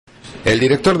El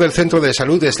director del Centro de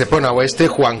Salud de Estepona Oeste,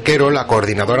 Juan Quero, la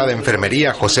coordinadora de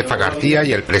enfermería, Josefa García,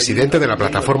 y el presidente de la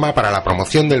Plataforma para la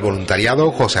Promoción del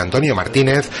Voluntariado, José Antonio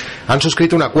Martínez, han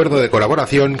suscrito un acuerdo de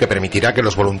colaboración que permitirá que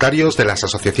los voluntarios de las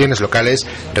asociaciones locales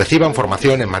reciban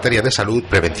formación en materia de salud,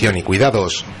 prevención y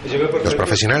cuidados. Los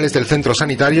profesionales del centro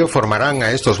sanitario formarán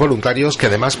a estos voluntarios, que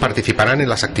además participarán en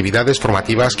las actividades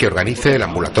formativas que organice el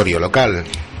ambulatorio local.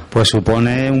 Pues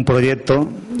supone un proyecto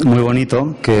muy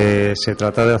bonito, que se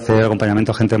trata de hacer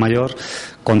acompañamiento a gente mayor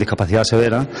con discapacidad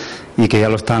severa y que ya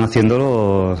lo están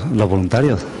haciendo los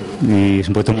voluntarios, y es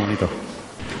un proyecto muy bonito.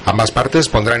 Ambas partes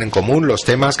pondrán en común los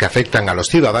temas que afectan a los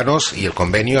ciudadanos, y el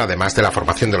convenio, además de la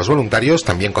formación de los voluntarios,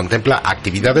 también contempla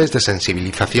actividades de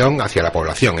sensibilización hacia la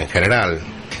población en general.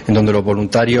 En donde los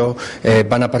voluntarios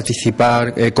van a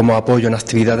participar como apoyo en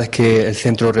actividades que el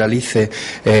centro realice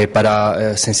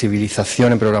para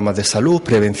sensibilización en programas de salud,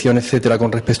 prevención, etcétera,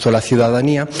 con respecto a la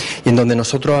ciudadanía, y en donde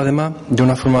nosotros, además, de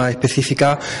una forma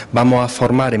específica, vamos a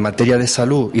formar en materia de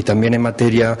salud y también en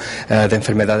materia de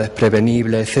enfermedades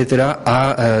prevenibles, etcétera,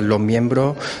 a los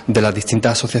miembros de las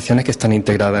distintas asociaciones que están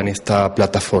integradas en esta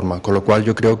plataforma, con lo cual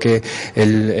yo creo que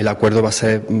el acuerdo va a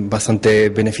ser bastante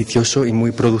beneficioso y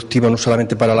muy productivo, no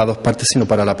solamente para las dos partes, sino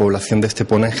para la población de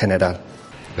Estepona en general.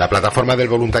 La Plataforma del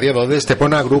Voluntariado de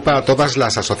Estepona agrupa a todas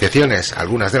las asociaciones,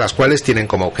 algunas de las cuales tienen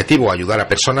como objetivo ayudar a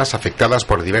personas afectadas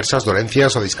por diversas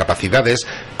dolencias o discapacidades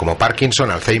como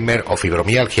Parkinson, Alzheimer o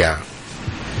fibromialgia.